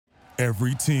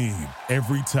Every team,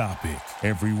 every topic,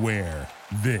 everywhere.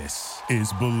 This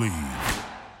is Believe.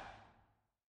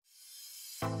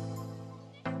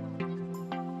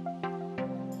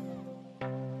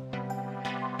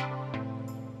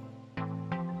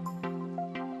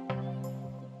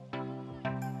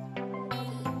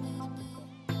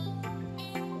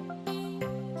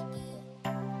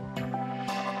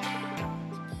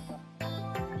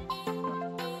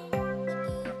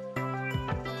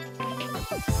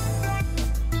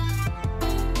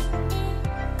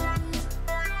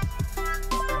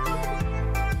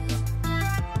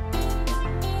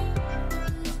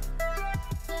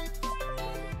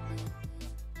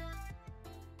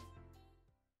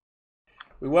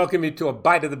 We welcome you to a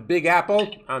bite of the Big Apple.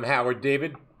 I'm Howard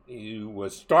David.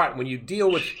 When you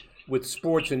deal with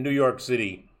sports in New York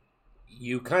City,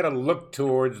 you kind of look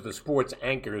towards the sports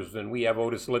anchors, and we have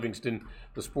Otis Livingston,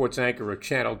 the sports anchor of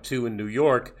Channel 2 in New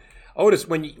York. Otis,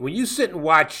 when you sit and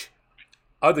watch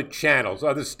other channels,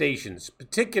 other stations,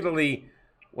 particularly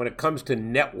when it comes to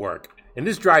network, and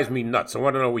this drives me nuts. I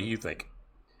want to know what you think.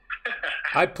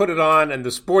 I put it on, and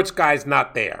the sports guy's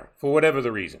not there for whatever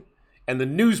the reason. And the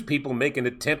news people make an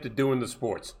attempt at doing the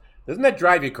sports. Doesn't that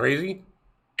drive you crazy?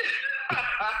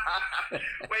 Wait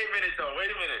a minute.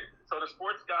 So the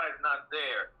sports guy is not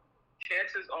there.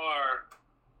 Chances are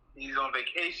he's on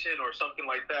vacation or something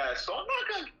like that. So I'm not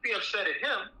going to be upset at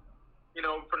him,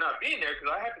 for not being there,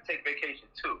 because I have to take vacation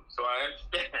too. So I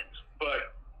understand.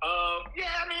 But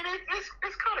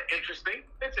it's kind of interesting.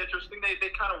 It's interesting. They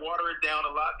kind of water it down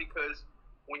a lot, because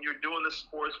when you're doing the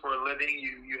sports for a living,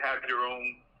 you have your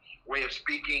own way of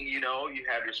speaking, you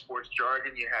have your sports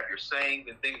jargon, you have your sayings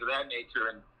and things of that nature,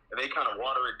 and they kind of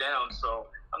water it down. So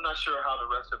I'm not sure how the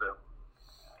rest of the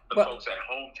folks at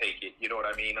home take it. You know what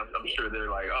I mean? I'm sure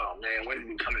they're like, oh man, when is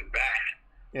he coming back?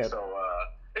 Yeah. So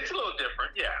it's a little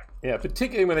different, yeah. Yeah,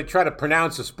 particularly when they try to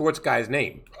pronounce a sports guy's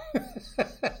name.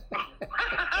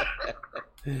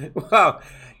 Well,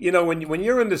 when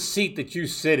you're in the seat that you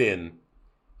sit in,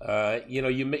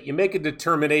 you make a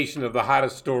determination of the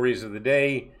hottest stories of the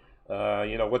day.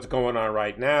 What's going on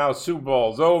right now. Super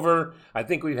Bowl's over. I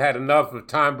think we've had enough of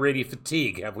Tom Brady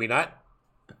fatigue, have we not?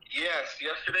 Yes.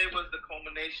 Yesterday was the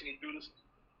culmination. He threw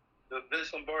the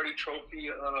Vince Lombardi trophy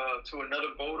to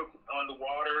another boat on the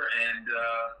water, and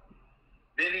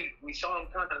then we saw him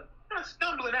kind of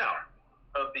stumbling out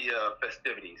of the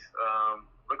festivities.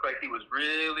 Looked like he was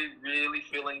really, really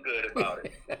feeling good about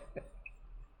it.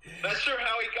 Not sure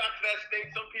how he got to that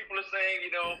state. Some people are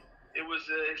saying, it was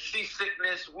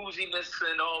seasickness, wooziness,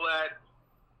 and all that.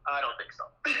 I don't think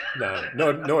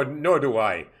No, so. nor do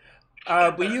I.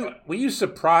 Were you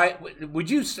surprised? Would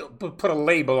you put a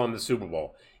label on the Super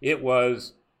Bowl? It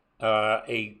was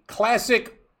a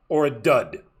classic or a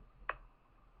dud?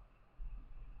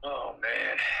 Oh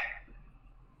man,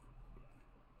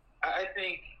 I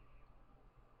think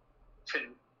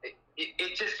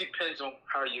it just depends on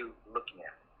how you're looking at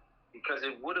it. Because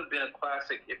it would have been a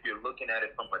classic if you're looking at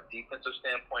it from a defensive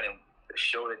standpoint and the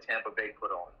show that Tampa Bay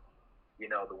put on.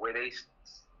 The way they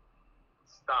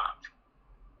stopped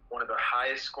one of the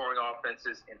highest scoring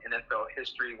offenses in NFL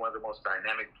history, one of the most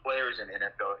dynamic players in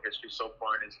NFL history so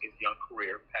far in his young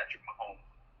career, Patrick Mahomes.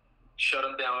 Shut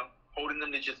them down, holding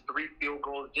them to just 3 field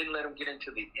goals, didn't let them get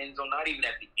into the end zone, not even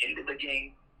at the end of the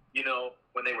game,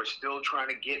 when they were still trying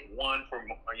to get one for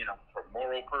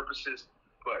moral purposes.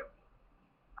 But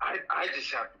I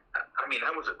just have,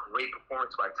 that was a great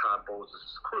performance by Todd Bowles'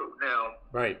 crew. Now,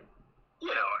 right.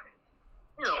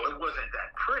 It wasn't that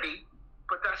pretty,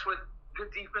 but that's what good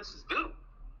defenses do.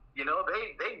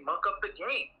 They muck up the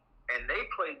game, and they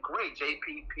played great.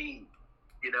 JPP,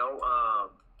 and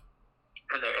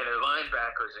their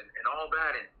linebackers and all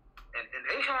that, and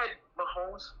they had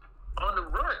Mahomes on the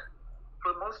run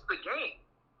for most of the game,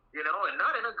 and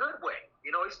not in a good way.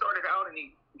 He started out and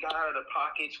he got out of the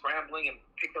pocket scrambling and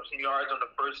picked up some yards on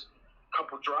the first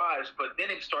couple drives, but then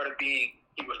it started being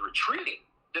he was retreating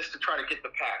just to try to get the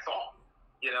pass off.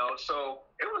 So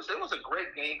it was a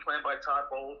great game plan by Todd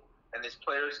Bowles, and his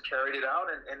players carried it out,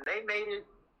 and they made it,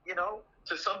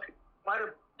 to some people might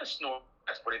have been a snore,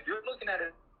 but if you're looking at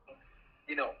it,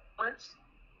 points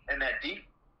and that deep,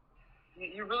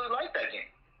 you really like that game.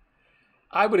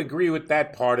 I would agree with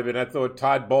that part of it. I thought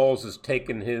Todd Bowles has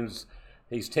taken his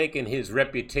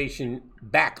reputation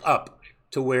back up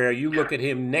to where you look at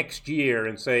him next year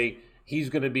and say he's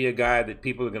going to be a guy that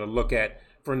people are going to look at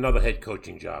for another head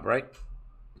coaching job, right?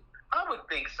 I would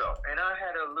think so. And I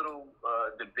had a little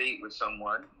debate with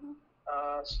someone,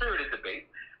 spirited debate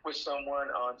with someone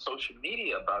on social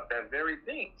media about that very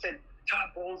thing. Said Todd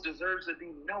Bowles deserves to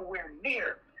be nowhere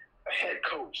near a head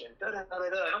coach and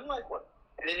da-da-da-da-da. And I'm like, what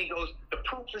And then he goes, the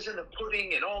proof is in the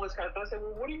pudding and all this kind of stuff. I said,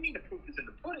 well, what do you mean the proof is in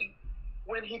the pudding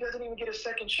when he doesn't even get a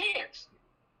second chance?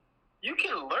 You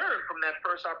can learn from that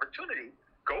first opportunity.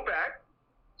 Go back,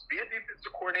 be a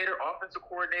defensive coordinator, offensive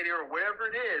coordinator, or whatever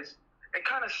it is, and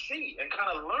kind of see and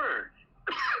kind of learn.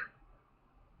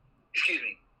 Excuse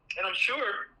me. And I'm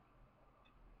sure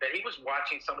that he was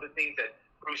watching some of the things that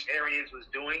Bruce Arians was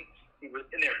doing. He was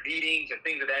in their meetings and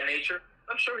things of that nature.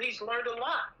 I'm sure he's learned a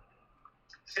lot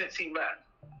since he left.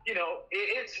 You know,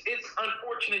 it's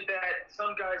unfortunate that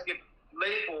some guys get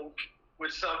labeled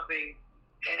with something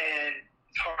and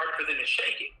it's hard for them to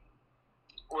shake it,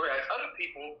 whereas other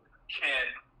people can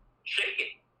shake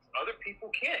it. Other people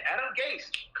can't. Adam Gase,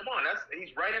 come on,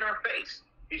 he's right in our face.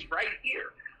 He's right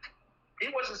here. He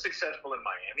wasn't successful in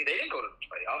Miami. They didn't go to the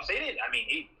playoffs. They didn't. I mean,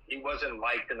 he wasn't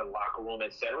liked in the locker room,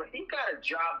 etc. He got a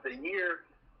job the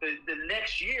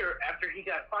next year after he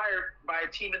got fired by a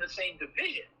team in the same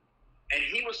division. And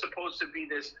he was supposed to be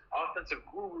this offensive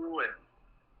guru, and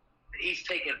he's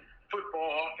taking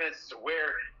football offense to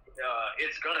where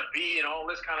it's going to be and all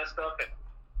this kind of stuff. And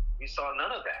we saw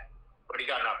none of that, but he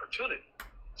got an opportunity.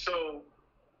 So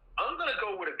I'm going to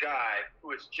go with a guy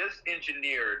who has just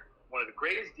engineered one of the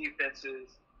greatest defensive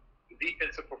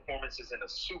performances in a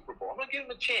Super Bowl. I'm going to give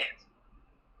him a chance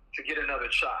to get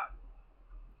another shot,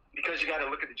 because you got to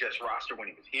look at the Jets roster when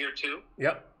he was here too.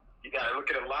 Yep. You got to look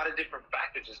at a lot of different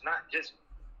factors. It's not just,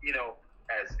 you know,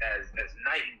 as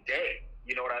night and day.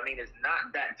 You know what I mean? It's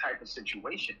not that type of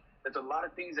situation. There's a lot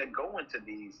of things that go into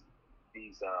these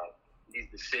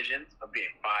decisions of being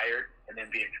fired and then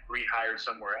being rehired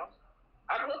somewhere else.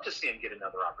 I'd love to see him get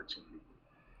another opportunity.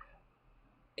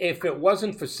 If it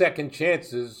wasn't for second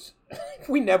chances,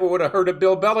 we never would have heard of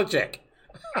Bill Belichick.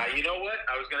 You know what?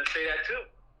 I was going to say that too.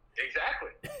 Exactly.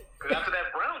 Because after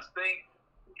that Browns thing,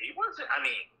 he wasn't. I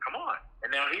mean, come on.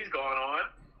 And now he's gone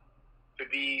on to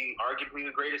be arguably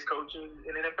the greatest coach in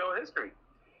NFL history.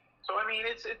 So I mean,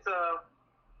 it's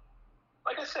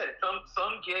like I said,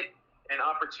 some get an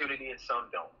opportunity and some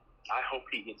don't. I hope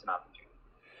he gets an opportunity.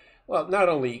 Well, not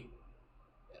only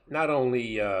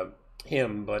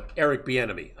him, but Eric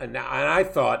Bieniemy. And I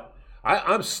thought,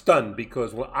 I'm stunned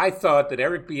because I thought that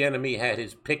Eric Bieniemy had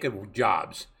his pick of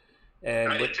jobs.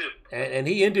 And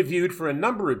he interviewed for a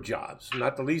number of jobs,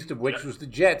 not the least of which was the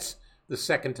Jets the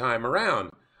second time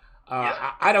around.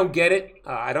 I don't get it.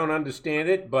 I don't understand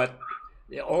it. But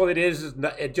all it is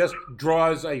it just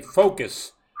draws a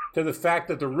focus to the fact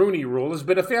that the Rooney Rule has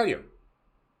been a failure.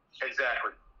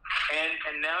 Exactly.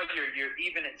 And now you're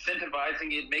even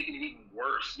incentivizing it, making it even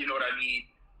worse. You know what I mean?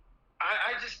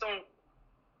 I just don't.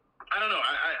 I don't know.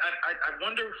 I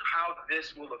wonder how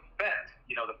this will affect,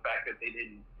 you know, the fact that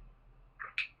they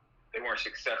weren't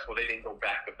successful. They didn't go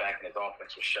back to back, and his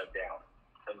offense was shut down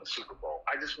in the Super Bowl.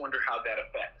 I just wonder how that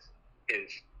affects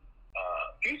his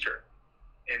future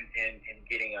in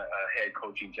getting a head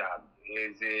coaching job.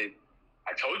 Is it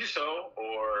I told you so,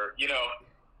 or you know,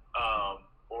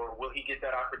 or will he get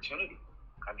that opportunity?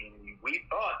 I mean, we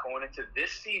thought going into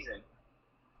this season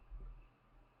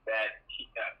that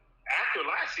after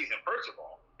last season, first of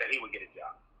all, that he would get a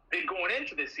job. Then going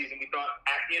into this season, we thought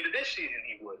at the end of this season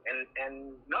he would,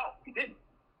 and no, he didn't.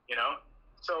 You know,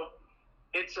 so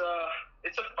it's a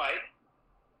fight.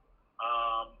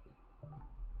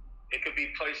 It could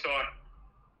be placed on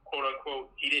quote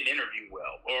unquote he didn't interview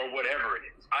well or whatever it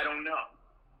is. I don't know.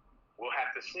 We'll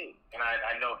have to see. And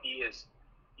I know he is,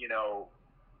 you know,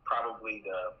 probably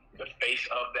the face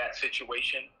of that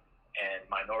situation and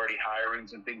minority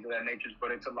hirings and things of that nature.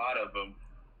 But it's a lot of them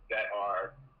that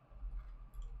are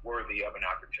worthy of an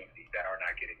opportunity, that are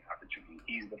not getting an opportunity.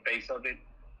 He's the face of it,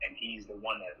 and he's the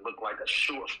one that looked like a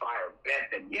surefire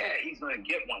bet that, yeah, he's going to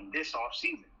get one this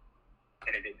offseason.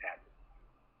 And it didn't happen.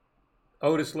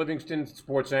 Otis Livingston,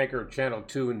 sports anchor of Channel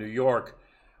 2 in New York.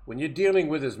 When you're dealing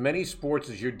with as many sports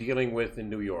as you're dealing with in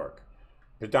New York,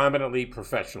 predominantly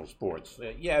professional sports.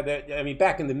 I mean,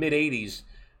 back in the mid-'80s,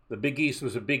 the Big East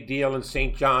was a big deal, and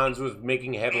St. John's was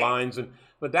making headlines.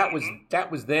 But that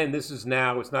was then. This is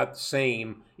now. It's not the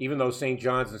same, even though St.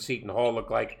 John's and Seton Hall look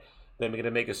like they're going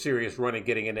to make a serious run at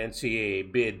getting an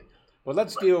NCAA bid. But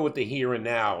let's deal with the here and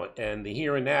now. And the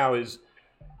here and now is,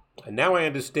 and now I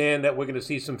understand that we're going to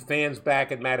see some fans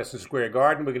back at Madison Square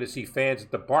Garden. We're going to see fans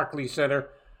at the Barclays Center.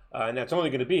 And that's only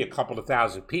going to be a couple of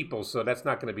thousand people, so that's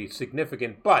not going to be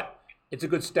significant. But it's a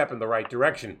good step in the right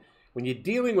direction. When you're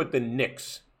dealing with the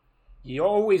Knicks, you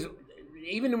always,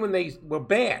 even when they were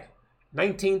bad,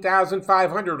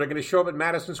 19,500 are going to show up at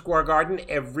Madison Square Garden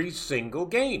every single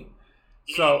game.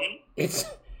 So it's,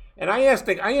 and I asked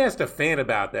a fan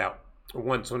about that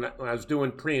once when I was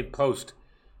doing pre and post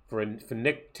for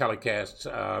Knick telecasts.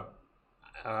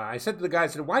 I said to the guy, I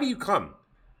said, why do you come?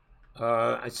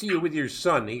 I see you with your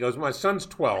son. He goes, my son's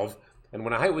 12, and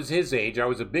when I was his age, I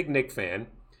was a big Knick fan,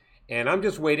 and I'm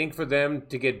just waiting for them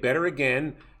to get better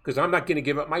again because I'm not going to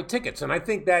give up my tickets. And I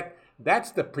think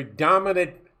that's the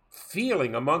predominant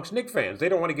feeling amongst Knick fans. They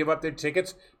don't want to give up their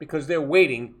tickets because they're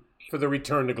waiting for the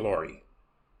return to glory.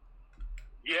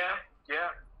 Yeah.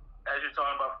 As you're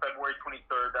talking about February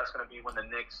 23rd, that's going to be when the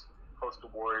Knicks host the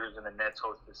Warriors and the Nets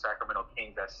host the Sacramento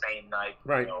Kings that same night.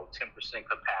 Right. 10%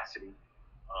 capacity.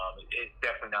 It's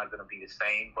definitely not going to be the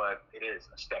same, but it is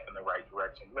a step in the right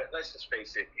direction. Let's just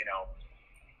face it,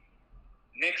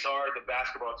 Knicks are the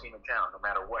basketball team in town, no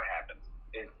matter what happens.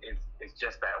 It's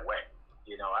just that way.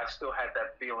 I still had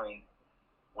that feeling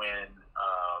when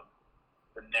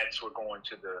the Nets were going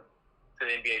to the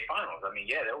NBA Finals. I mean,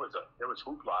 yeah, there was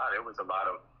hoopla, there was a lot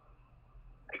of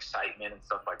excitement and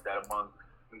stuff like that among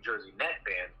New Jersey Net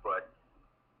fans, but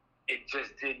it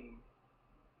just didn't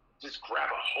grab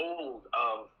a hold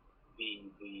of the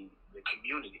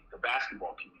community, the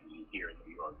basketball community here in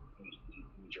New York,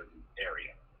 New Jersey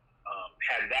area.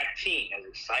 Had that team, as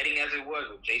exciting as it was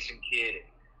with Jason Kidd and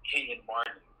Kenyon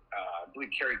Martin, I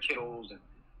believe Kerry Kittles and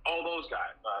all those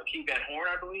guys, Keith Van Horn,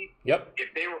 I believe. Yep.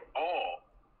 If they were all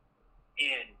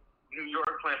in New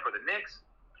York playing for the Knicks,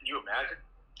 can you imagine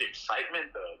the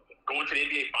excitement, the going to the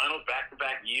NBA Finals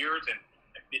back-to-back years and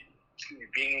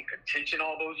being in contention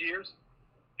all those years?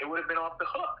 It would have been off the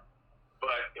hook.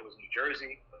 But it was New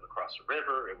Jersey, it was across the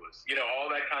river, it was, all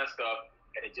that kind of stuff,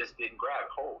 and it just didn't grab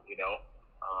hold,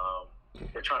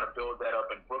 They're trying to build that up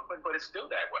in Brooklyn, but it's still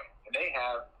that way. And they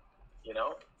have,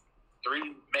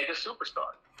 3 mega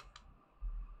superstars.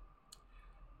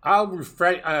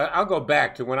 I'll go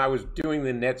back to when I was doing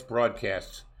the Nets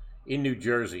broadcasts in New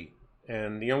Jersey,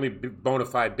 and the only bona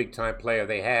fide big-time player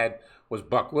they had was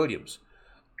Buck Williams.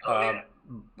 And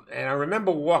I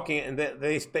remember walking, and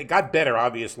they got better,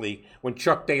 obviously, when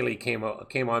Chuck Daly came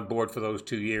on board for those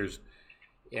 2 years.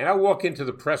 And I walk into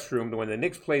the press room when the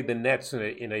Knicks played the Nets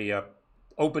in a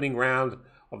opening round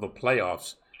of the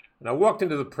playoffs. And I walked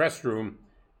into the press room,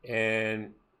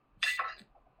 and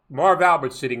Marv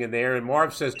Albert's sitting in there, and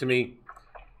Marv says to me,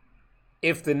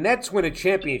 if the Nets win a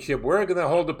championship, we're going to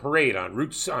hold a parade on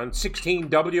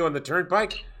 16W on the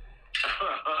Turnpike.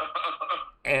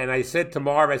 And I said to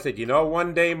Marv,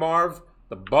 one day, Marv,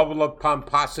 the bubble of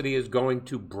pomposity is going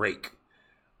to break.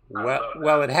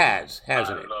 Well, it has,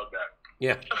 hasn't it? I love that.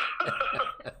 Yeah.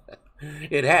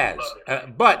 It has.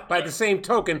 But by the same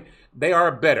token, they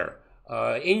are better.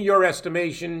 In your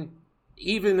estimation,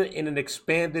 even in an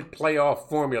expanded playoff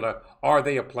formula, are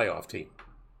they a playoff team?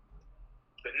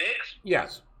 The Knicks?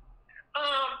 Yes.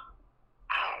 Oh,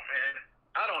 man.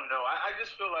 I don't know. I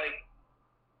just feel like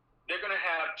they're going to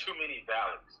have too many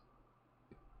valleys.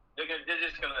 They're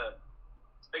just going to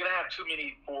have too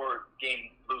many 4-game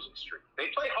losing streaks.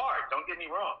 They play hard, don't get me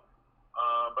wrong.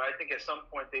 But I think at some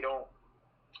point they don't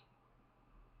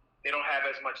have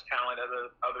as much talent as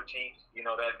other teams,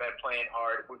 that playing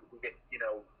hard. We get,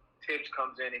 Tibbs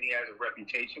comes in and he has a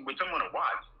reputation, which I'm going to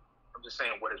watch. I'm just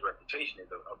saying what his reputation is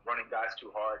of running guys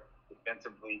too hard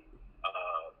defensively,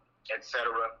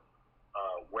 etc.,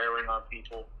 wearing on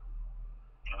people.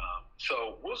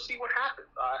 So we'll see what happens.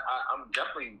 I'm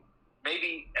definitely,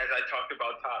 maybe as I talked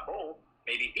about Todd Bowles,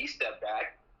 maybe he stepped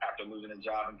back after losing a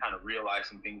job and kind of realized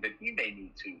some things that he may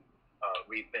need to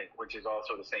rethink, which is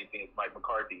also the same thing as Mike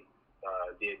McCarthy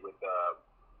did with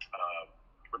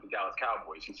the Dallas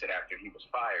Cowboys. He said after he was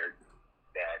fired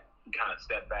that he kind of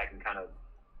stepped back and kind of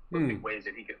looked at ways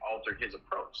that he could alter his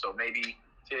approach. So maybe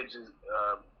Tibbs is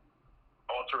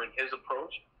altering his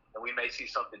approach, and we may see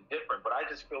something different. But I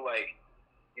just feel like,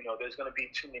 there's going to be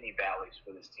too many valleys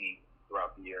for this team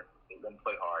throughout the year. They're going to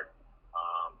play hard.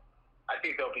 I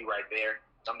think they'll be right there.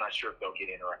 I'm not sure if they'll get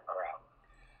in or out.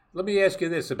 Let me ask you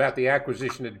this about the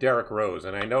acquisition of Derrick Rose,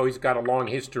 and I know he's got a long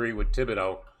history with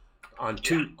Thibodeau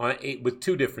with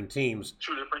 2 different teams.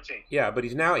 2 different teams. Yeah, but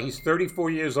he's 34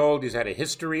 years old. He's had a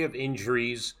history of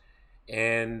injuries,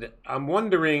 and I'm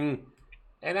wondering,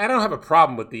 and I don't have a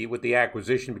problem with the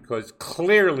acquisition because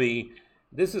clearly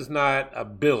this is not a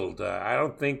build. I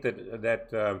don't think that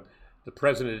the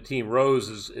president of the team,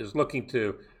 Rose, is looking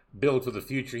to build for the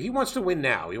future. He wants to win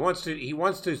now. He wants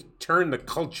to turn the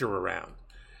culture around.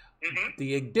 Mm-hmm.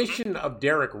 The addition of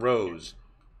Derrick Rose,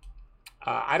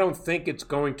 I don't think it's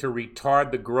going to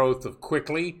retard the growth of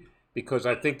Quickly because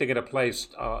I think they're going to play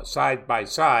side by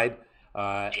side.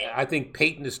 I think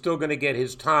Peyton is still going to get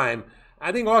his time.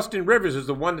 I think Austin Rivers is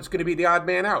the one that's going to be the odd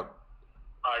man out.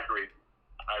 I agree.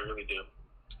 I really do.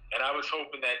 And I was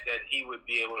hoping that he would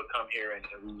be able to come here and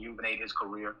rejuvenate his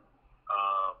career.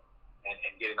 and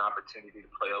get an opportunity to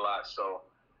play a lot. So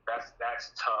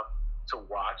that's tough to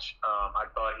watch. I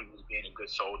thought he was being a good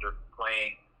soldier,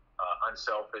 playing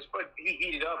unselfish, but he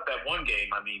heated up that one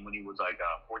game. I mean, when he was like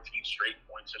 14 straight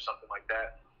points or something like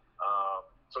that.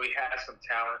 So he has some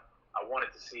talent. I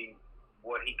wanted to see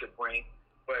what he could bring.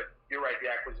 But you're right, the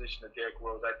acquisition of Derrick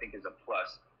Rose, I think, is a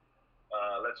plus.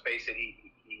 Let's face it,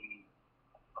 he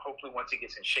hopefully once he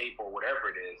gets in shape or whatever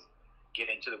it is, get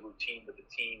into the routine with the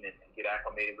team and get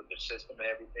acclimated with their system and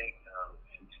everything,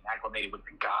 and acclimated with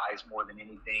the guys more than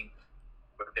anything.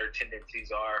 But their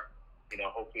tendencies are,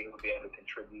 hopefully he'll be able to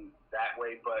contribute that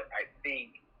way. But I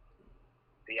think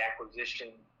the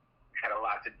acquisition had a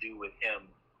lot to do with him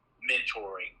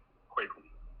mentoring quickly.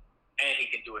 And he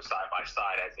can do it side by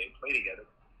side as they play together.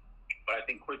 But I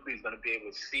think quickly he's going to be able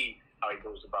to see how he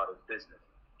goes about his business.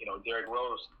 Derrick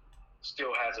Rose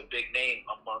still has a big name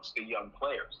amongst the young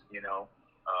players,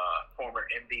 former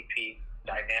MVP,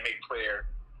 dynamic player.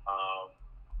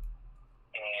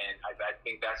 And I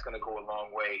think that's going to go a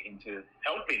long way into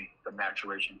helping the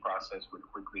maturation process with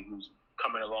Quickly, who's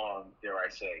coming along, dare I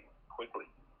say, quickly.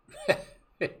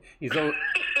 He's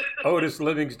Otis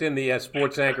Livingston, the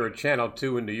sports anchor at Channel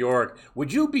 2 in New York.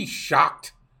 Would you be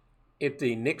shocked if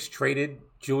the Knicks traded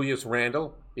Julius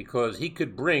Randle? Because he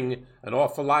could bring an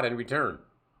awful lot in return.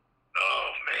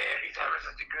 Oh, man, he's having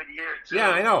such a good year, too. Yeah,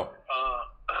 I know.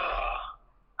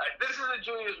 This is a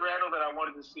Julius Randle that I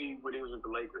wanted to see when he was with the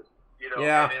Lakers,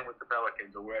 Yeah. And then with the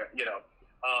Pelicans or where,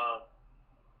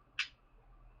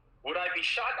 Would I be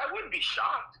shocked? I wouldn't be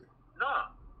shocked. No,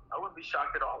 I wouldn't be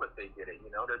shocked at all if they did it.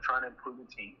 They're trying to improve the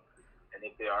team. And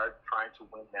if they are trying to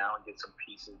win now and get some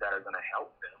pieces that are going to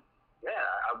help them, yeah,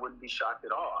 I wouldn't be shocked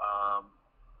at all.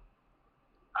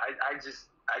 I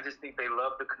just think they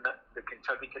love the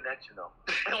Kentucky connection, though.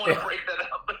 They want to break that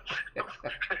up.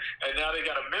 And now they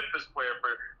got a Memphis player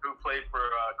who played for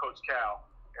Coach Cal,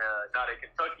 not in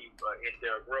Kentucky, but in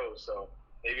Derrick Rose. So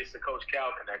maybe it's the Coach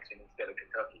Cal connection instead of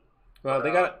Kentucky. Well,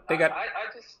 but, they got.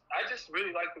 I just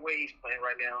really like the way he's playing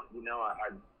right now.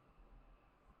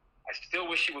 I still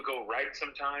wish he would go right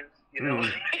sometimes.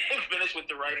 Finish with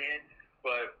the right hand,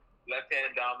 but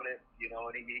left-hand dominant,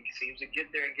 and he seems to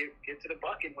get there and get to the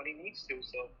bucket when he needs to.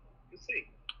 So we'll see.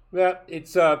 Well,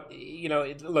 it's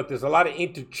look, there's a lot of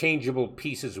interchangeable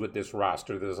pieces with this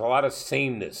roster. There's a lot of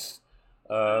sameness.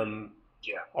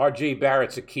 R.J.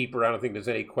 Barrett's a keeper. I don't think there's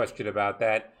any question about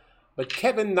that. But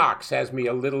Kevin Knox has me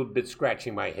a little bit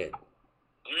scratching my head.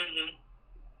 Mm-hmm.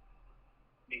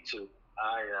 Me too.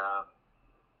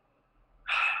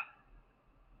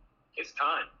 It's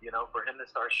time, for him to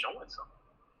start showing something.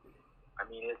 I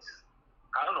mean,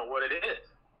 I don't know what it is.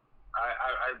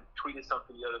 I tweeted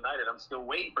something the other night, and I'm still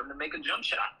waiting for him to make a jump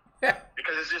shot.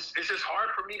 Because it's just hard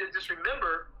for me to just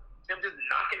remember him just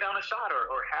knocking down a shot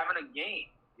or having a game.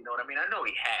 You know what I mean? I know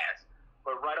he has,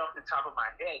 but right off the top of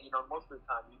my head, most of the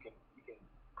time you can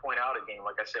point out a game,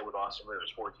 like I said with Austin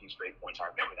Rivers, 14 straight points. I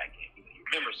remember that game. You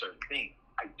remember certain things.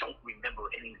 I don't remember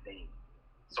anything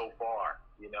so far.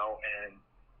 And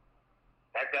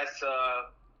that's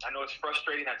I know it's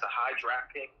frustrating. That's a high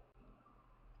draft pick.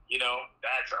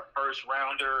 That's a first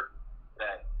rounder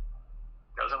that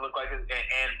doesn't look like it.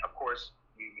 And of course,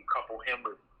 you couple him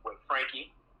with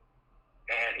Frankie,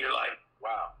 and you're like,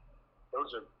 wow,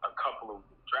 those are a couple of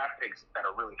draft picks that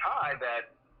are really high that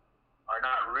are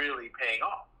not really paying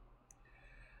off.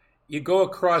 You go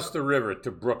across the river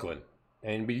to Brooklyn,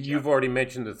 and you've already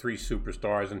mentioned the three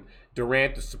superstars, and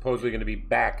Durant is supposedly going to be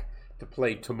back to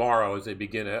play tomorrow as they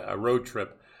begin a road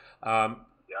trip.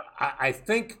 I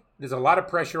think there's a lot of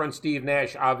pressure on Steve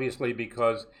Nash, obviously,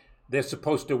 because they're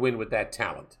supposed to win with that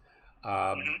talent.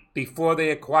 Before they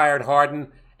acquired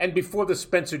Harden and before the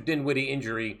Spencer Dinwiddie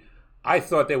injury, I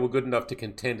thought they were good enough to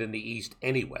contend in the East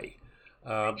anyway.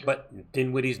 But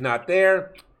Dinwiddie's not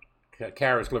there.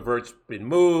 Karis LeVert's been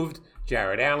moved.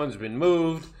 Jared Allen's been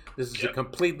moved. This is a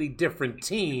completely different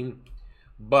team.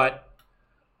 But,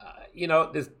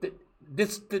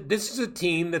 this is a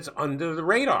team that's under the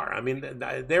radar. I mean,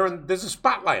 there's a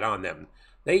spotlight on them.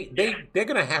 They're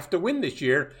going to have to win this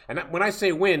year. And when I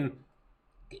say win,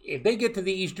 if they get to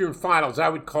the Eastern Finals, I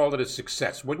would call it a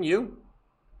success, wouldn't you?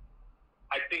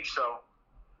 I think so.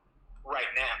 Right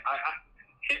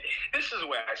now, this is the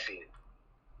way I see it.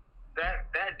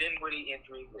 That Dinwiddie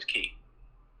injury was key.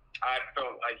 I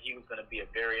felt like he was going to be a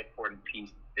very important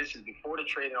piece. This is before the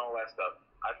trade and all that stuff.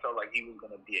 I felt like he was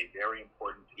going to be a very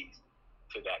important piece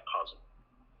to that puzzle.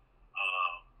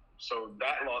 So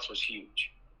that loss was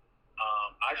huge.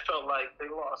 I felt like they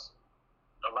lost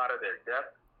a lot of their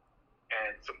depth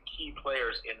and some key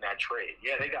players in that trade.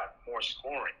 Yeah, they got more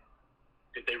scoring.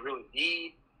 Did they really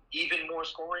need even more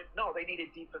scoring? No, they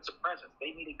needed defensive presence.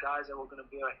 They needed guys that were going to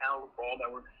be able to handle the ball,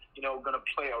 that were, going to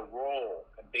play a role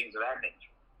and things of that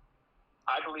nature.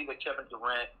 I believe that Kevin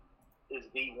Durant is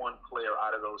the one player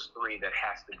out of those three that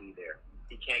has to be there.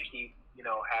 He can't keep,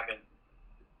 having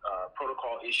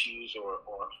protocol issues or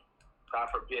God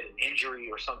forbid, an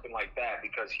injury or something like that,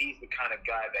 because he's the kind of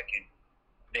guy that can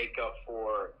make up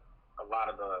for a lot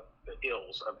of the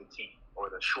ills of the team or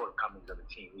the shortcomings of the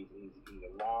team. He's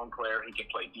a long player. He can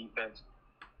play defense,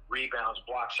 rebounds,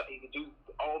 block shot. He can do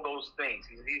all those things.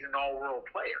 He's an all-world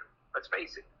player. Let's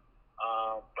face it.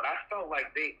 But I felt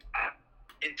like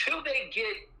until they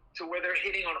get to where they're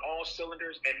hitting on all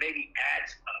cylinders and maybe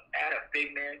add a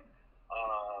big man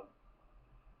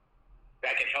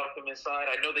that can help them inside.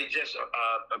 I know they just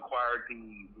acquired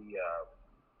the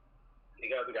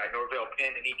other guy, Norvell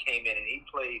Penn, and he came in and he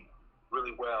played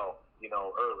really well,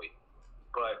 early.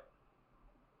 But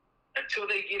until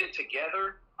they get it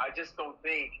together, I just don't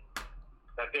think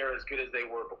that they're as good as they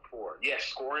were before. Yes,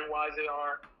 scoring-wise they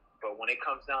are, but when it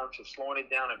comes down to slowing it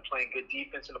down and playing good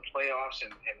defense in the playoffs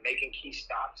and making key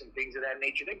stops and things of that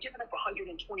nature, they're giving up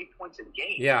 120 points a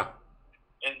game. Yeah.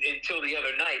 And until the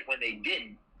other night when they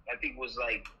didn't, I think it was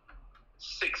like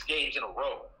 6 games in a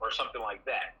row or something like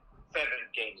that. 7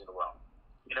 games in a row.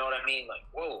 You know what I mean? Like,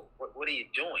 whoa, what are you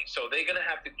doing? So they're going to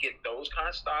have to get those kind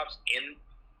of stops in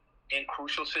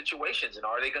crucial situations. And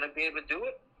are they going to be able to do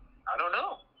it? I don't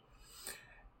know.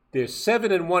 They're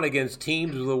 7-1 against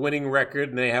teams with a winning record,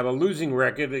 and they have a losing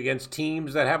record against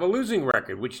teams that have a losing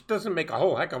record, which doesn't make a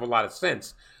whole heck of a lot of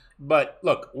sense. But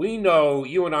look, we know,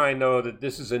 you and I know that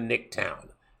this is a Knick town.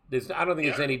 I don't think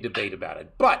there's any debate about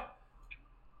it. But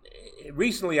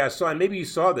recently I saw, and maybe you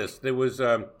saw this, there was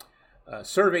a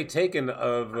survey taken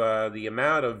of the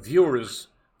amount of viewers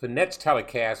the Nets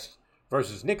telecast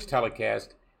versus Knicks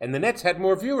telecast, and the Nets had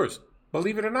more viewers,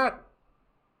 believe it or not.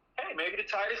 Hey, maybe the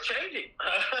tide is changing.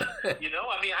 I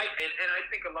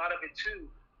think a lot of it too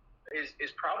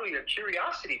is probably a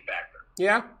curiosity factor.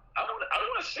 Yeah. I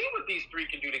want to see what these three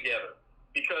can do together.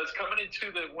 Because coming into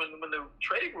when the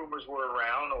trading rumors were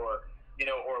around, or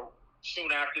soon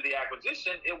after the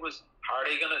acquisition, it was, how are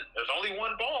they gonna? There's only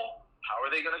one ball. How are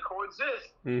they gonna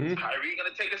coexist? Mm-hmm. Is Kyrie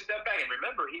gonna take a step back? And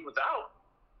remember, he was out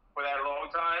for that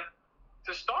long time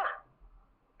to start.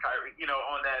 Kyrie,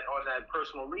 on that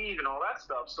personal leave and all that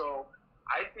stuff. So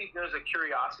I think there's a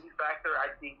curiosity factor.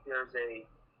 I think there's a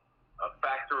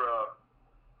factor of,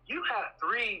 you have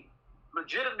 3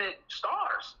 legitimate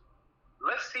stars.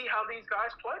 Let's see how these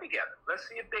guys play together. Let's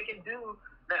see if they can do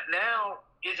that. Now,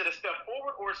 is it a step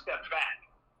forward or a step back?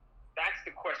 That's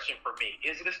the question for me.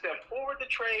 Is it a step forward to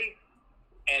trade,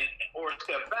 or a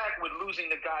step back with losing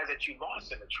the guys that you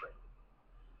lost in the trade?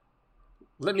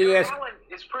 Let me ask. Allen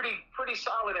is pretty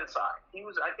solid inside.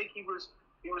 I think he was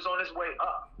on his way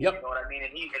up. Yep. You know what I mean?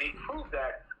 And he proved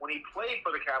that when he played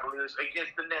for the Cavaliers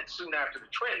against the Nets soon after the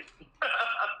trade.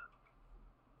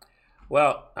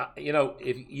 Well,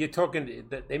 if you're talking,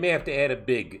 they may have to add a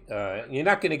big. You're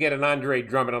not going to get an Andre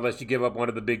Drummond unless you give up one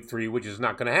of the big 3, which is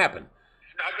not going to happen.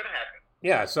 Not going to happen.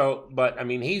 Yeah. So, but I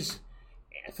mean, he's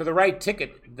for the right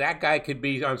ticket. That guy could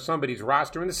be on somebody's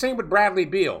roster, and the same with Bradley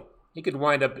Beal. He could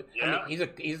wind up. Yeah. I mean,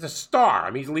 he's a star.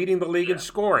 I mean, he's leading the league in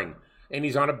scoring, and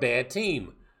he's on a bad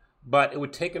team. But it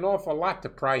would take an awful lot to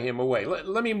pry him away.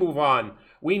 Let me move on.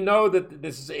 We know that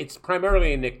it's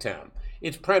primarily a Knick town.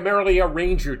 It's primarily a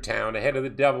Ranger town ahead of the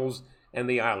Devils and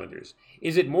the Islanders.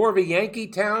 Is it more of a Yankee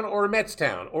town or a Mets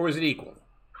town, or is it equal?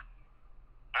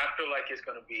 I feel like it's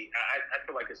going to be. I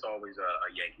feel like it's always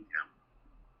a Yankee town.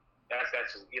 That's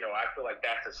I feel like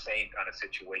that's the same kind of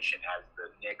situation as the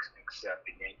Knicks, except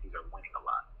the Yankees are winning a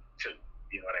lot too.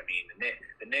 You know what I mean?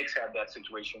 The Knicks have that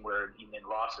situation where even in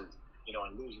losses, in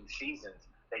losing seasons,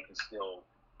 they can still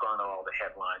garner all the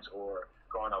headlines or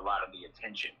garner a lot of the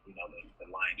attention. The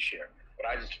lion's share. But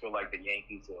I just feel like the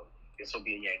Yankees this will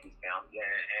be a Yankees town. Yeah,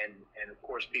 and of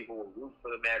course people will root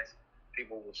for the Mets.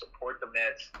 People will support the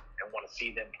Mets and want to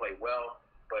see them play well.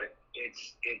 But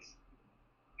it's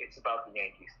about the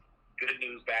Yankees. Good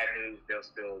news, bad news, they'll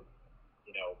still,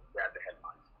 grab the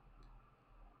headlines.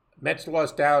 Mets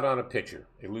lost out on a pitcher.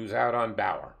 They lose out on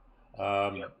Bauer.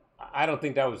 Yep. I don't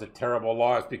think that was a terrible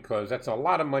loss because that's a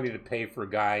lot of money to pay for a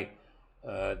guy.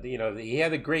 He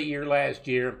had a great year last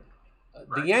year.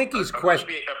 The Yankees question.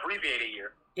 Abbreviated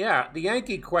year. Yeah, the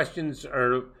Yankee questions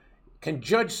are: can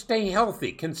Judge stay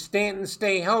healthy? Can Stanton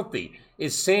stay healthy?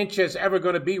 Is Sanchez ever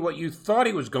going to be what you thought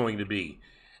he was going to be?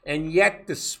 And yet,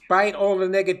 despite all the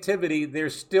negativity,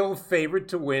 they're still favored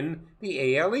to win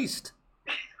the AL East.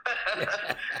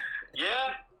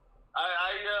 Yeah,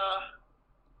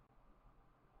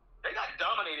 they got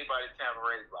dominated by the Tampa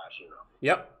Rays last year, though.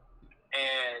 Yep.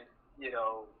 And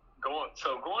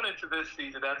going into this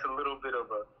season, that's a little bit of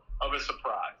a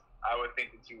surprise. I would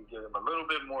think that you would give them a little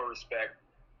bit more respect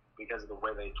because of the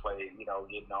way they play.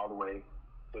 Getting all the way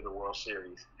to the World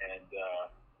Series, and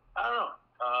I don't know.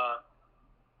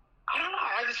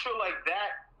 I just feel like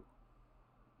that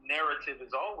narrative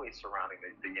is always surrounding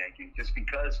the Yankees, just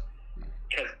because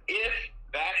if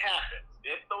that happens,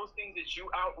 if those things that you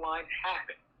outlined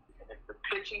happen, and if the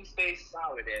pitching stays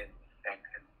solid and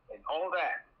all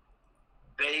that,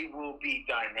 they will be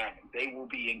dynamic. They will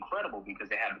be incredible because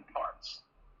they have the parts.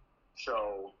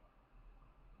 So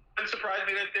it surprised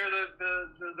me that they're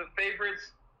the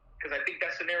favorites, because I think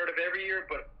that's the narrative every year,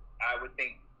 but I would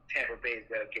think Tampa Bay's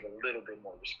got to give a little bit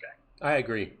more respect. I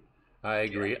agree.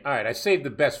 Yeah. All right, I saved the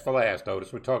best for last,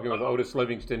 Otis. We're talking with Otis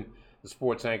Livingston, the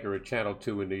sports anchor at Channel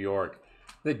 2 in New York.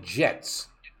 The Jets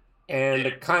and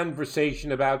the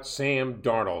conversation about Sam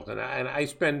Darnold. And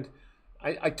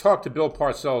I talk to Bill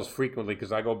Parcells frequently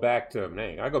because I go back to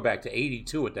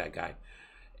 82 with that guy.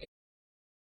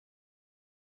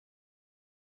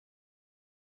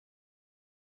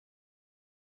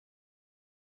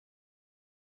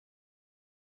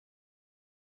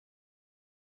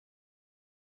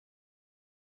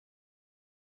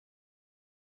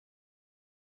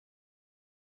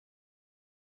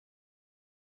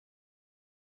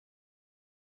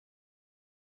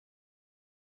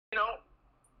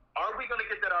 Are we going to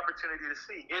get that opportunity to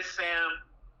see? Is Sam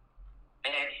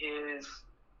and his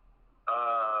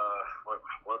what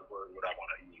word would I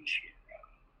want to use here?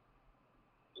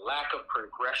 Lack of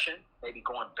progression, maybe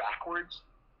going backwards,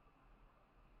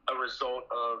 a result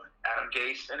of Adam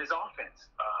Gase and his offense?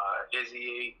 Is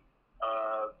he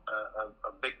a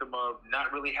victim of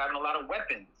not really having a lot of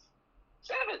weapons?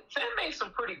 Sam made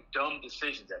some pretty dumb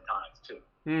decisions at times too.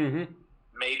 Mm-hmm.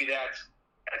 Maybe that's,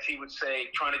 as he would say,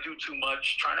 trying to do too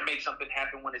much, trying to make something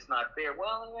happen when it's not there.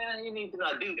 Well, you need to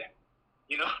not do that.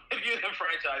 If you're the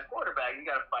franchise quarterback, you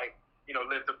got to fight,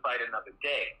 live to fight another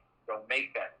day. Don't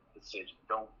make that decision.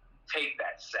 Don't take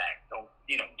that sack. Don't,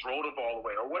 throw the ball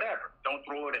away or whatever. Don't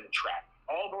throw it in the trap.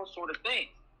 All those sort of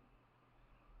things.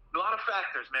 A lot of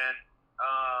factors, man.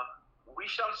 We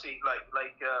shall see.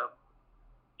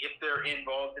 If they're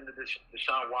involved in the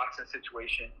Deshaun Watson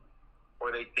situation,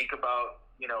 or they think about,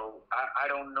 I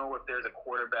don't know if there's a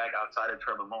quarterback outside of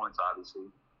Trevor Lawrence, obviously,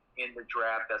 in the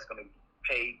draft that's going to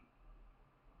pay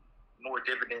more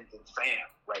dividends than Sam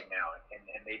right now,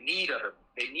 and they need other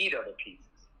pieces.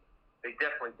 They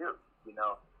definitely do.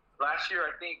 Last year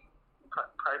I think he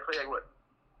probably played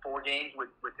 4 games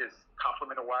with his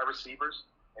complement of wide receivers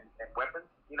and weapons.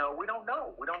 We don't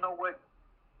know. We don't know what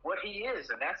he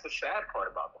is, and that's the sad part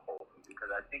about the whole thing,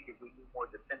 because I think if we knew more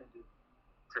definitively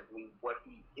what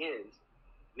he is,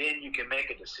 then you can make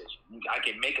a decision. I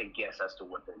can make a guess as to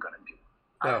what they're going to do.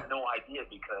 I have no idea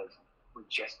because we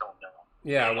just don't know.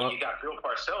 Yeah, when you got Bill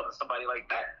Parcells and somebody like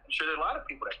that, I'm sure there are a lot of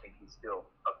people that think he's still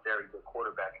a very good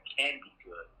quarterback and can be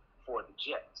good for the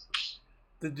Jets.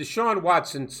 The Deshaun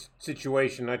Watson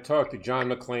situation, I talked to John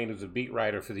McClain, who's a beat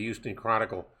writer for the Houston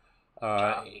Chronicle.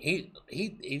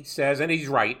 He says, and he's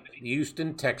right, the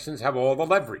Houston Texans have all the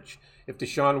leverage. If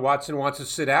Deshaun Watson wants to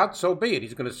sit out, so be it.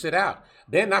 He's going to sit out.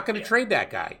 They're not going to trade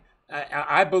that guy.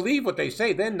 I believe what they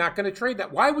say. They're not going to trade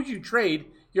that. Why would you trade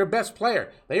your best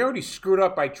player? They already screwed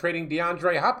up by trading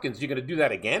DeAndre Hopkins. You're going to do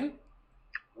that again?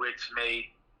 Which made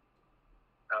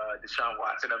Deshaun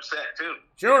Watson upset too.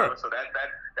 Sure. So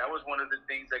that was one of the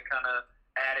things that kind of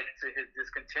added to his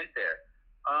discontent there.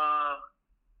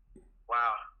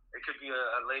 Wow. It could be a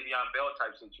Le'Veon Bell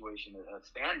type situation, a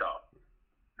standoff.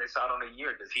 Miss out on a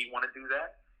year. Does he want to do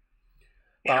that?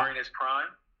 Entering his prime,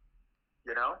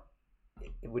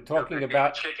 We're talking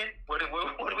about chicken. What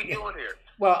are we doing here?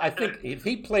 Well, I think if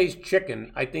he plays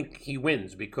chicken, I think he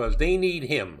wins because they need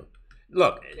him.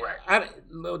 Look,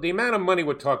 the amount of money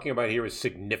we're talking about here is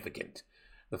significant.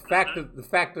 The fact of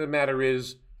the matter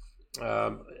is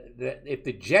that if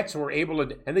the Jets were able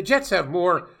to, and the Jets have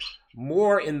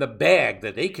more in the bag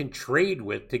that they can trade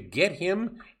with to get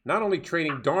him, not only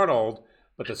trading Darnold,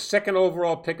 but the 2nd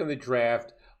overall pick in the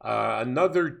draft,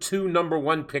 another 2 number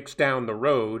 1 picks down the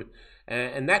road,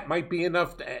 and that might be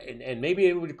enough. And maybe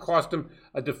it would cost him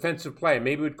a defensive player.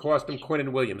 Maybe it would cost him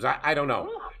Quinnen Williams. I don't know.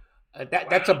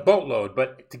 That's a boatload.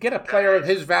 But to get a player of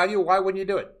his value, why wouldn't you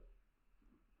do it?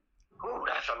 Ooh,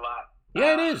 that's a lot.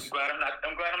 Yeah, it is.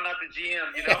 I'm glad I'm not the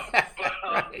GM. But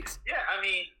right. Yeah, I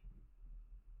mean,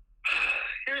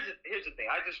 here's the thing.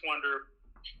 I just wonder,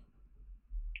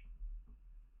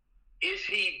 is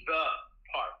he the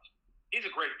part? He's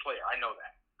a great player. I know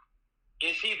that.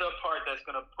 Is he the part that's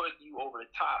going to put you over the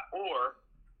top, or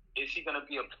is he going to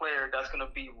be a player that's going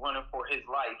to be running for his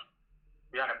life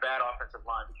behind a bad offensive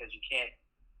line because you can't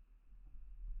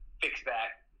fix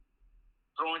that.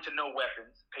 Throwing to no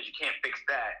weapons because you can't fix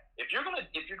that. If you're gonna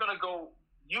go,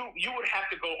 you would have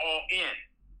to go all in.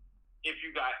 If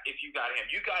you got him,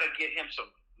 you got to get him some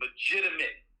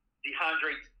legitimate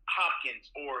DeAndre Hopkins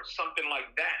or something like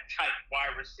that type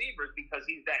wide receivers because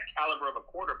he's that caliber of a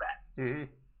quarterback. Mm-hmm.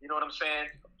 You know what I'm saying?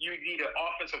 You need an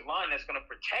offensive line that's going to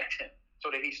protect him so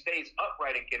that he stays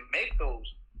upright and can make those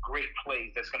great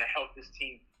plays that's going to help this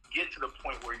team get to the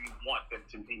point where you want them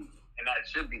to be, and that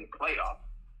should be the playoff.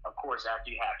 Of course,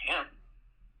 after you have him.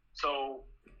 So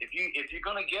if you're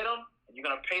gonna get him and you're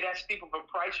gonna pay that steep of a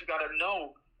price, you gotta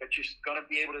know that you're gonna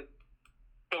be able to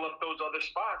fill up those other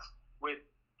spots with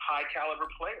high caliber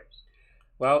players.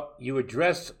 Well, you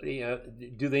address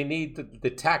do they need the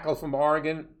tackle from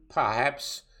Oregon?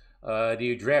 Perhaps. Do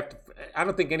you draft? I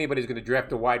don't think anybody's going to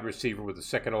draft a wide receiver with the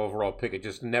second overall pick. It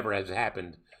just never has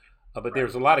happened. But right.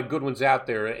 There's a lot of good ones out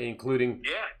there, including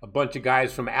a bunch of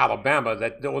guys from Alabama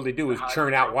that all they do is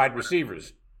churn out wide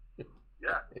receivers.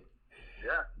 Yeah.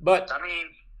 But I mean,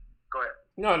 go ahead.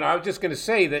 No, I was just going to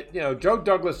say that Joe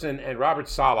Douglas and Robert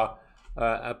Saleh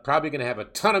are probably going to have a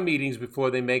ton of meetings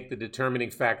before they make the determining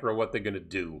factor of what they're going to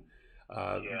do.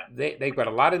 They've got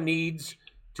a lot of needs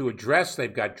to address.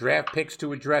 They've got draft picks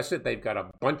to address it. They've got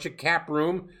a bunch of cap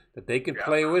room that they can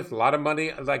play with. A lot of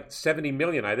money, like $70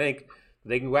 million, I think.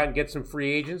 They can go out and get some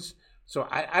free agents. So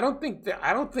I don't think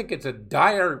it's a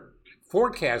dire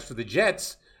forecast for the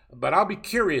Jets, but I'll be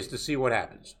curious to see what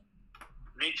happens.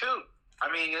 Me too.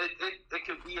 I mean, it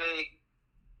could be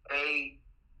a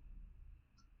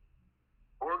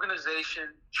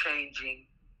organization changing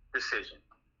decision.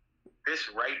 This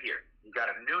right here. You got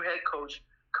a new head coach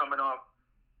coming off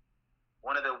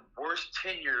one of the worst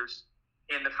tenures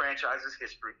in the franchise's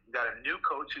history. You got a new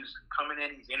coach who's coming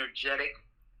in. He's energetic.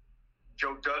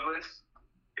 Joe Douglas,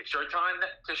 it's your time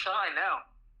to shine now.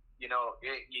 You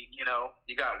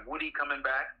got Woody coming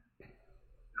back.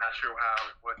 Not sure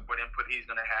what input he's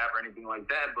going to have or anything like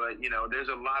that, but there's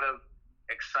a lot of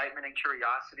excitement and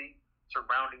curiosity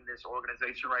surrounding this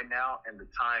organization right now, and the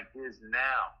time is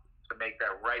now to make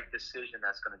that right decision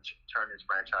that's going to turn this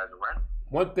franchise around.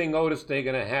 One thing, Otis, they're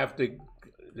going to have to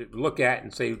look at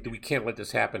and say, we can't let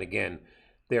this happen again.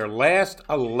 Their last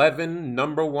 11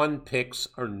 number one picks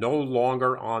are no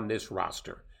longer on this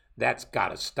roster. That's got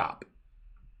to stop.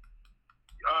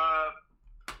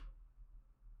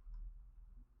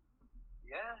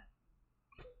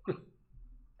 Yeah.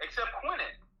 Except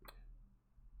Quinnen.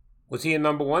 Was he a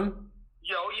number one?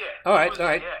 Yeah. All right.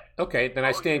 Yeah. Okay, then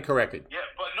I stand corrected. Yeah,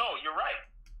 but no, you're right.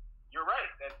 You're right.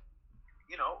 That,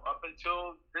 up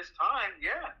until this time,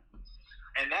 yeah.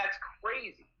 And that's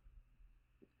crazy.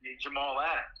 Jamal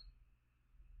Adams.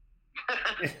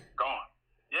 Gone.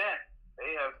 Yeah.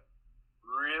 They have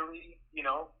really,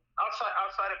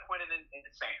 outside of Quinnen and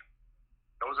Sam,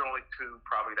 those are only two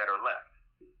probably that are left.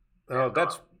 Oh,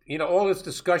 that's, all this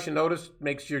discussion, Otis,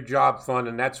 makes your job fun,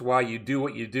 and that's why you do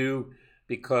what you do,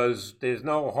 because there's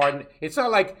no hard, it's not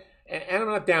like, and I'm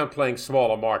not downplaying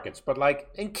smaller markets, but like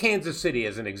in Kansas City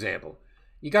as an example,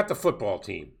 you got the football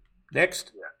team.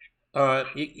 Next,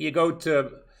 you go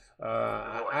to,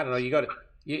 I don't know,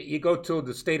 you go to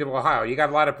the state of Ohio. You got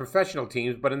a lot of professional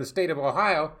teams, but in the state of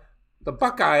Ohio, the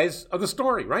Buckeyes are the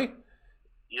story, right?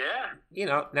 Yeah.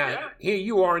 Here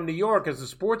you are in New York as a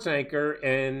sports anchor,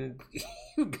 and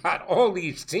you got all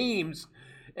these teams,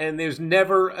 and there's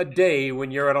never a day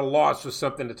when you're at a loss for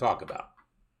something to talk about.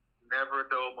 Never a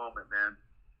dull moment, man.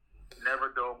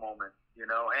 Never a dull moment,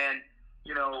 And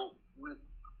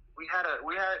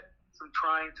we had some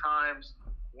trying times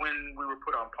when we were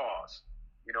put on pause.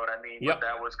 You know what I mean? Yep. But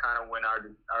that was kind of when our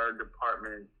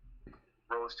department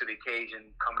rose to the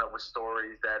occasion, coming up with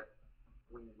stories that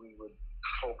we would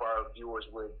hope our viewers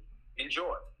would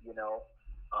enjoy.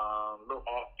 A little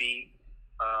offbeat,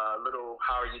 little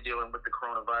how are you dealing with the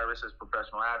coronavirus as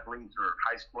professional athletes or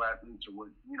high school athletes or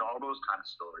all those kind of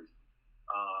stories.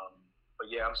 But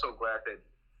yeah, I'm so glad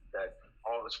that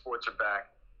all the sports are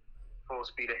back, full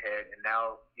speed ahead, and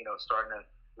now starting to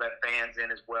let fans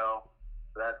in as well.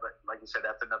 That, like you said,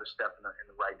 that's another step in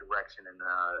the right direction, and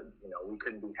we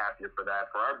couldn't be happier for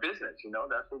that for our business.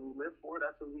 That's what we live for.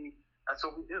 That's what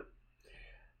we do.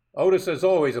 Otis, as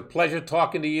always, a pleasure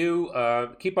talking to you.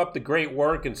 Keep up the great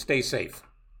work and stay safe.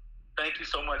 Thank you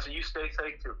so much, and you stay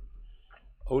safe too.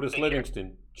 Otis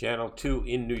Livingston, Channel 2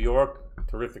 in New York,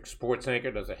 terrific sports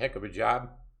anchor, does a heck of a job.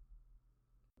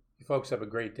 You folks have a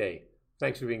great day.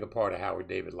 Thanks for being a part of Howard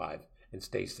David Live, and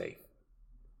stay safe.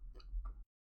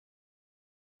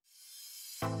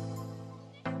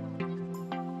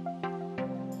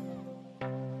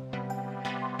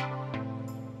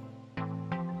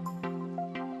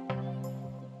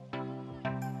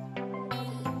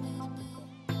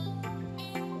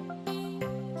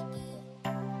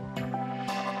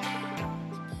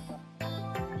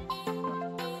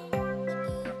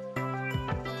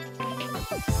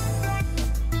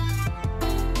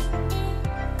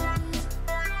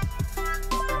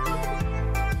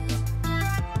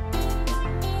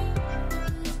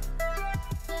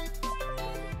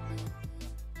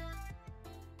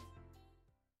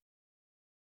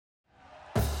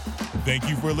 Thank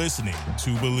you for listening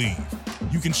to Believe.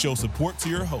 You can show support to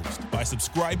your host by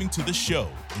subscribing to the show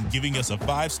and giving us a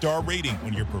 5-star rating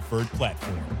on your preferred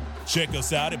platform. Check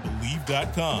us out at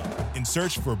Believe.com and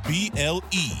search for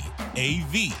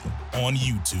BLEAV on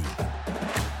YouTube.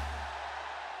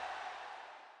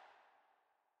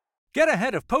 Get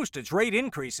ahead of postage rate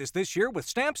increases this year with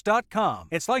Stamps.com.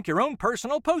 It's like your own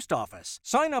personal post office.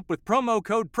 Sign up with promo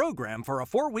code PROGRAM for a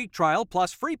 4-week trial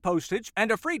plus free postage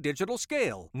and a free digital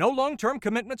scale. No long-term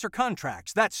commitments or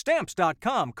contracts. That's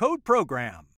Stamps.com, code PROGRAM.